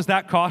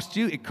that cost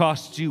you? It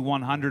costs you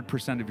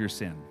 100% of your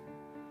sin.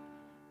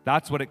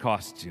 That's what it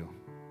costs you.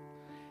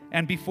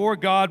 And before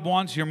God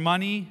wants your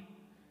money,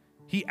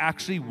 he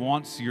actually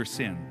wants your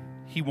sin.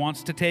 He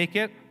wants to take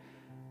it.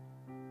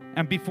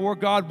 And before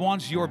God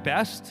wants your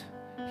best,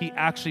 he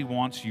actually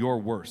wants your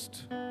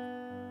worst.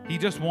 He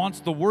just wants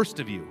the worst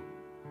of you.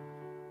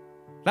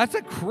 That's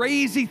a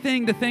crazy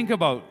thing to think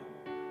about.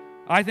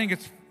 I think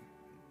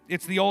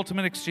it's the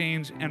ultimate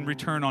exchange and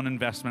return on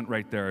investment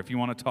right there. If you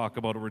want to talk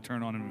about a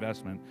return on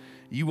investment,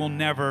 you will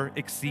never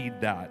exceed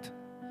that.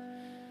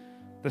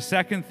 The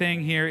second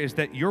thing here is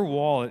that your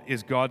wallet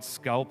is God's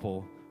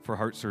scalpel for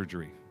heart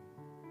surgery.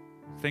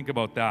 Think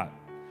about that.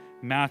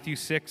 Matthew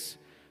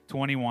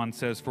 6:21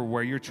 says, for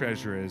where your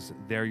treasure is,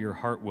 there your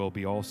heart will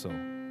be also.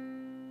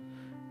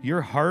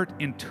 Your heart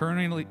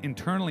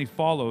internally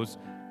follows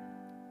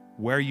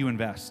where you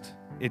invest.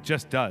 It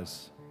just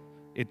does.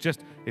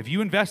 If you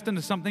invest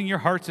into something, your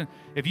heart's in.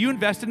 If you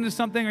invest into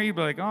something, or you'd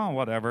be like, oh,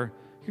 whatever.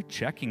 You're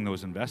checking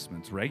those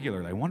investments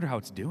regularly. I wonder how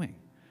it's doing.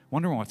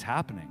 Wondering what's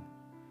happening.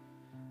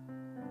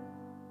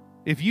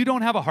 If you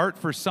don't have a heart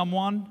for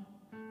someone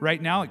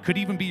right now, it could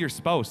even be your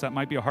spouse. That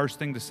might be a harsh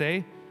thing to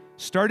say.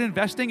 Start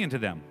investing into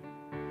them.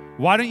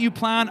 Why don't you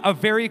plan a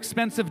very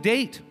expensive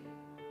date?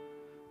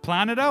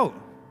 Plan it out.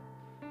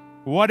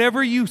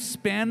 Whatever you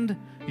spend,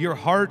 your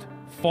heart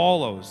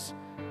follows.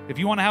 If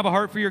you want to have a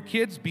heart for your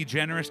kids, be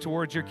generous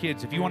towards your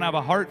kids. If you want to have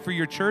a heart for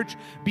your church,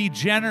 be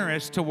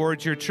generous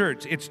towards your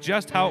church. It's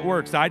just how it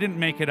works. I didn't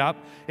make it up.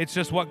 It's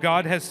just what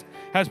God has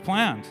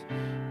planned.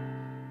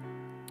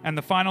 And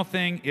the final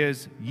thing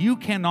is, you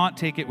cannot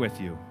take it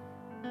with you.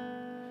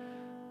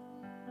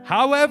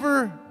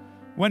 However,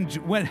 when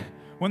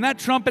that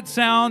trumpet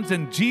sounds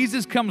and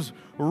Jesus comes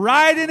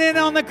riding in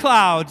on the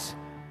clouds,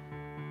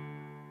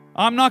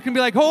 I'm not going to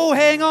be like, oh,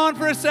 hang on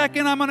for a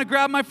second, I'm going to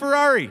grab my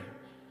Ferrari.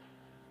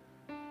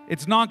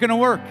 It's not going to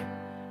work.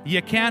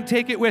 You can't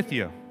take it with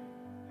you.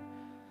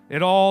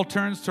 It all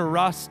turns to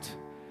rust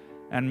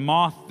and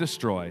moth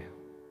destroy.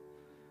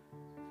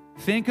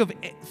 Think of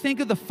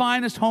the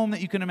finest home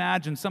that you can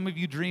imagine. Some of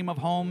you dream of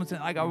homes,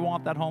 and I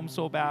want that home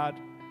so bad.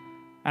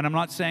 And I'm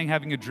not saying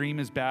having a dream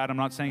is bad. I'm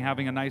not saying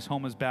having a nice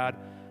home is bad.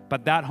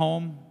 But that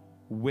home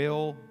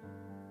will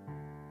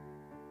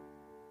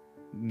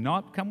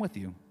not come with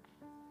you.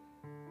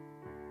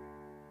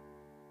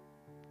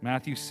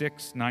 Matthew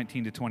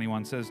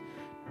 6:19-21 says,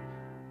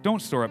 don't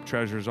store up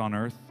treasures on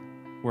earth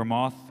where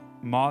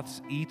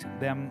moths eat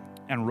them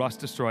and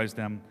rust destroys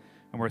them,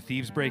 and where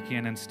thieves break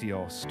in and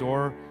steal.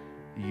 Store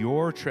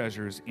your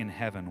treasures in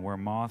heaven where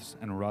moths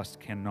and rust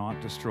cannot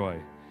destroy,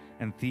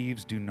 and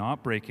thieves do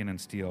not break in and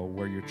steal.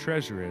 Where your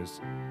treasure is,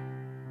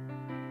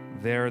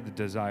 there the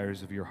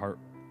desires of your heart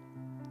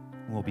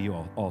will be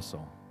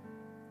also.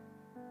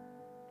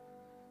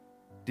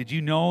 Did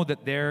you know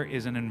that there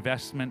is an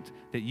investment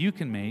that you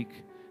can make?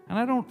 And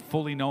I don't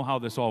fully know how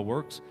this all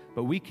works,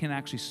 but we can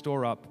actually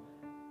store up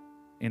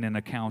in an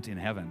account in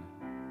heaven.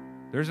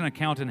 There's an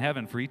account in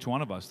heaven for each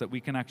one of us that we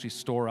can actually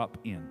store up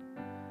in.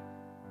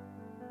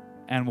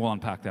 And we'll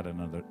unpack that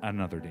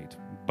another date.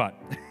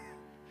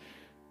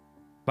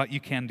 But you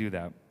can do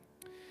that.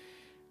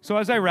 So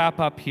as I wrap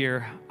up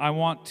here, I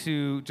want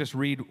to just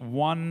read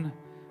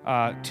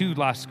two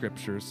last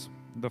scriptures.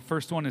 The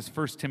first one is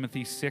 1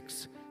 Timothy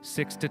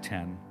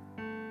 6:6-10.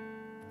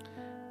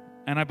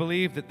 And I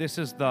believe that this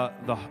is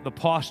the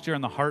posture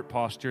and the heart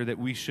posture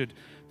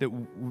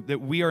that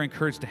we are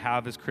encouraged to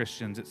have as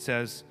Christians. It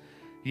says,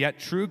 "Yet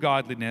true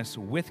godliness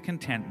with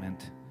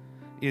contentment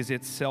is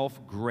itself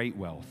great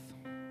wealth."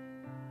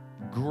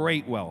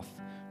 Great wealth.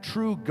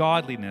 True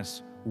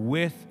godliness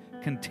with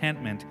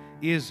contentment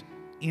is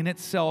in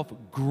itself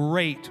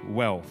great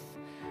wealth.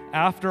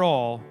 After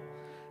all,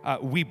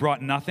 we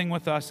brought nothing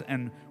with us,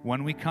 and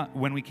when we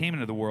came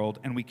into the world,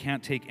 and we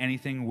can't take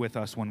anything with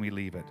us when we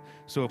leave it.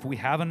 So if we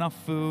have enough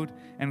food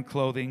and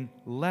clothing,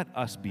 let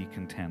us be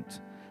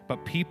content.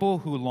 But people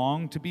who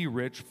long to be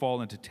rich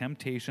fall into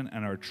temptation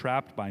and are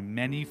trapped by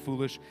many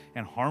foolish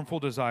and harmful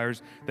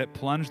desires that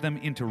plunge them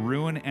into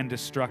ruin and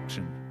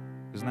destruction.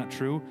 Isn't that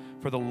true?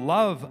 For the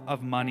love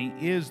of money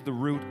is the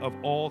root of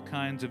all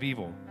kinds of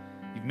evil.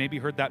 You've maybe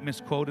heard that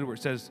misquoted where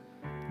it says,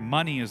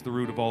 money is the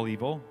root of all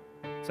evil.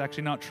 It's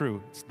actually not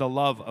true. It's the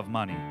love of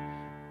money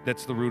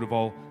that's the root of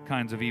all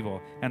kinds of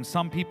evil. And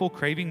some people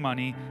craving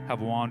money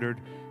have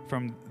wandered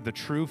from the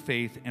true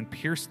faith and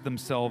pierced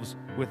themselves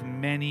with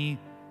many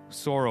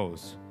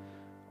sorrows.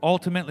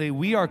 Ultimately,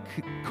 we are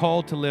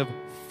called to live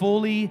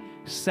fully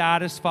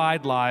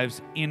satisfied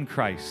lives in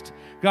Christ.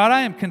 God,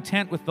 I am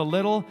content with the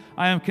little.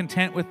 I am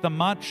content with the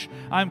much.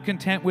 I'm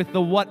content with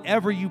the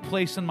whatever you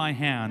place in my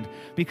hand,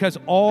 because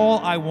all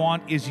I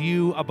want is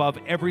you above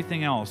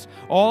everything else.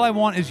 All I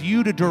want is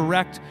you to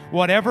direct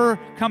whatever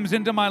comes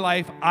into my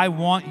life. I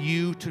want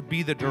you to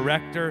be the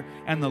director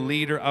and the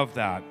leader of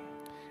that.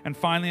 And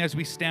finally, as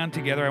we stand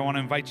together, I want to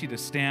invite you to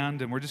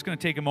stand, and we're just going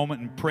to take a moment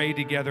and pray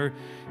together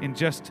in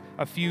just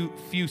a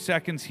few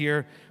seconds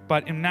here.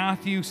 But in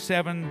Matthew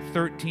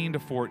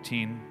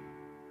 7:13-14,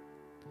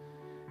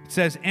 it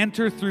says,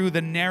 "Enter through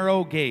the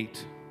narrow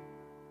gate."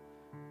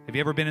 Have you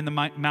ever been in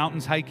the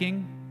mountains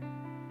hiking?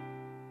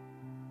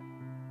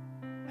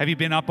 Have you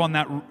been up on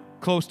that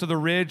close to the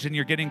ridge and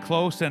you're getting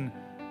close? And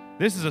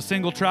this is a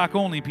single track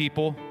only,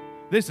 people.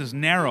 This is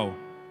narrow.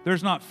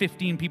 There's not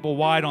 15 people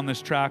wide on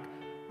this track.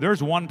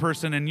 There's one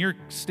person, and you're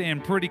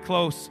staying pretty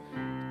close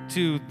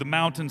to the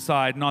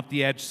mountainside, not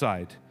the edge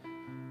side.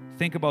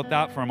 Think about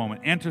that for a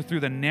moment. Enter through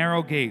the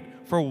narrow gate,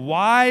 for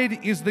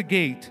wide is the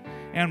gate,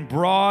 and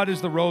broad is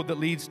the road that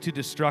leads to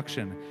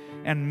destruction,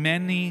 and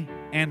many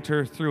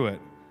enter through it.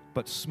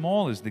 But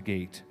small is the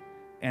gate,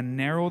 and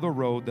narrow the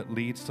road that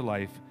leads to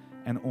life,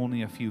 and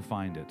only a few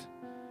find it.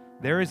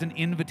 There is an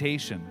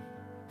invitation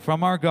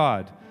from our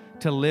God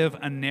to live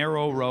a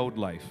narrow road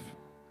life.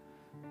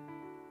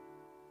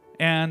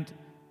 And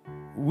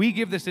we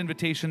give this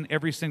invitation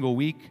every single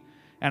week,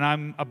 and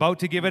I'm about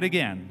to give it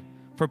again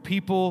for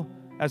people,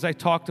 as I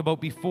talked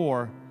about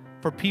before,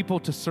 for people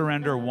to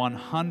surrender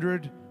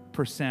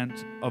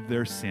 100% of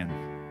their sin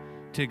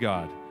to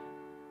God.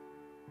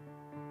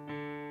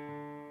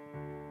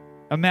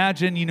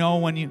 Imagine,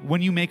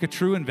 when you make a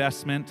true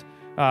investment,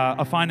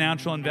 a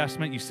financial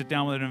investment, you sit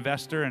down with an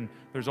investor and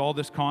there's all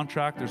this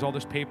contract, there's all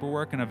this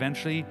paperwork, and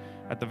eventually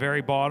at the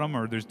very bottom,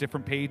 or there's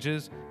different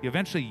pages,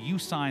 eventually you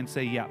sign,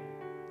 say, yeah,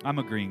 I'm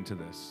agreeing to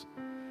this.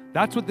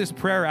 That's what this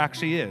prayer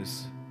actually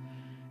is.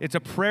 It's a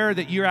prayer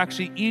that you're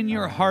actually in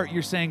your heart,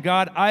 you're saying,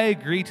 God, I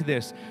agree to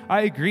this.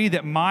 I agree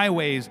that my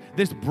ways,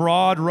 this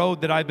broad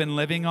road that I've been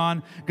living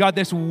on, God,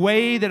 this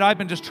way that I've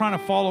been just trying to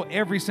follow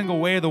every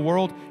single way of the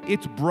world,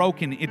 it's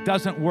broken. It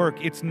doesn't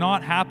work. It's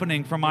not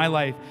happening for my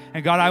life.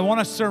 And God, I want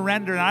to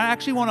surrender, and I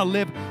actually want to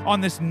live on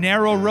this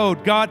narrow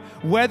road. God,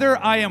 whether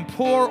I am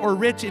poor or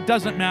rich, it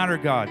doesn't matter,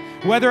 God.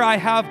 Whether I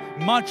have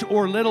much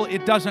or little,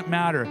 it doesn't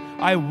matter.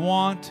 I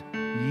want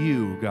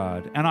you,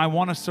 God, and I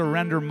want to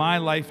surrender my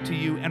life to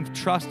you and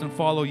trust and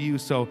follow you.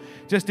 So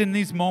just in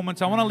these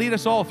moments, I want to lead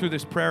us all through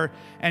this prayer,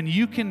 and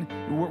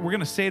we're going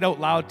to say it out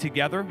loud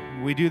together.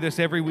 We do this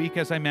every week,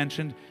 as I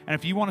mentioned, and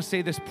if you want to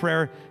say this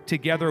prayer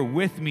together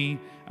with me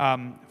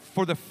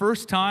for the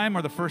first time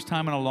or the first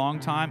time in a long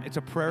time, it's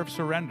a prayer of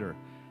surrender.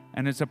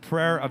 And it's a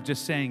prayer of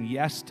just saying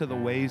yes to the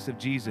ways of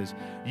Jesus.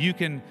 You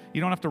don't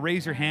have to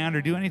raise your hand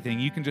or do anything.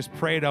 You can just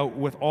pray it out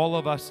with all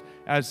of us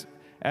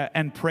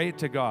and pray it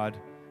to God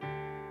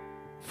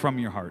from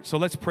your heart. So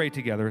let's pray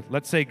together.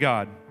 Let's say,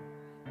 God,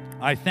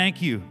 I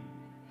thank you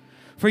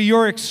for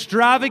your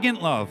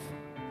extravagant love.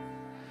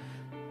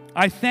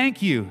 I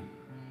thank you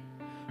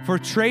for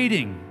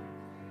trading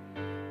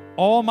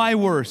all my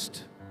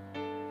worst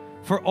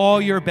for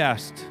all your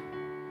best.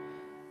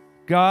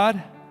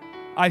 God,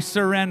 I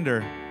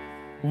surrender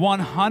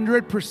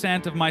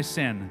 100% of my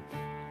sin,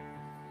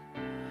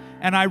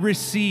 and I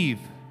receive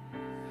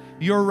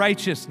your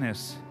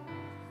righteousness,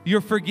 your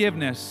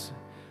forgiveness,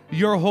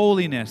 your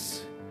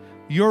holiness,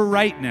 your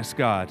rightness,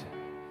 God.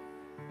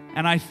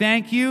 And I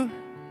thank you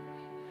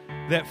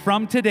that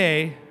from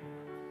today,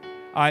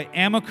 I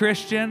am a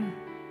Christian,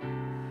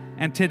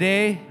 and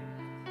today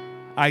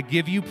I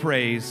give you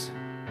praise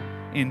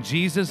in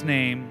Jesus'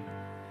 name.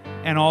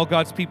 And all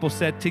God's people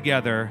said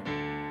together,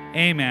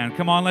 amen.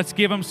 Come on, let's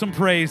give him some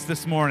praise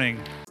this morning.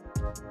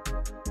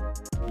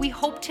 We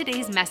hope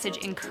today's message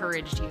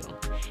encouraged you.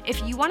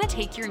 If you want to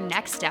take your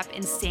next step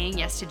in saying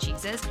yes to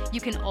Jesus, you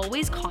can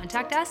always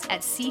contact us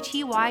at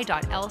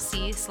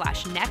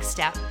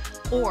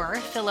cty.lc/nextstep or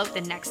fill out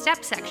the Next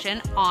Step section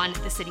on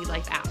the City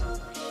Life app.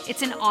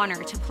 It's an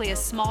honor to play a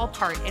small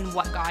part in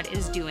what God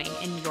is doing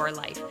in your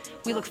life.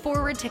 We look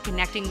forward to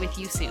connecting with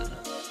you soon.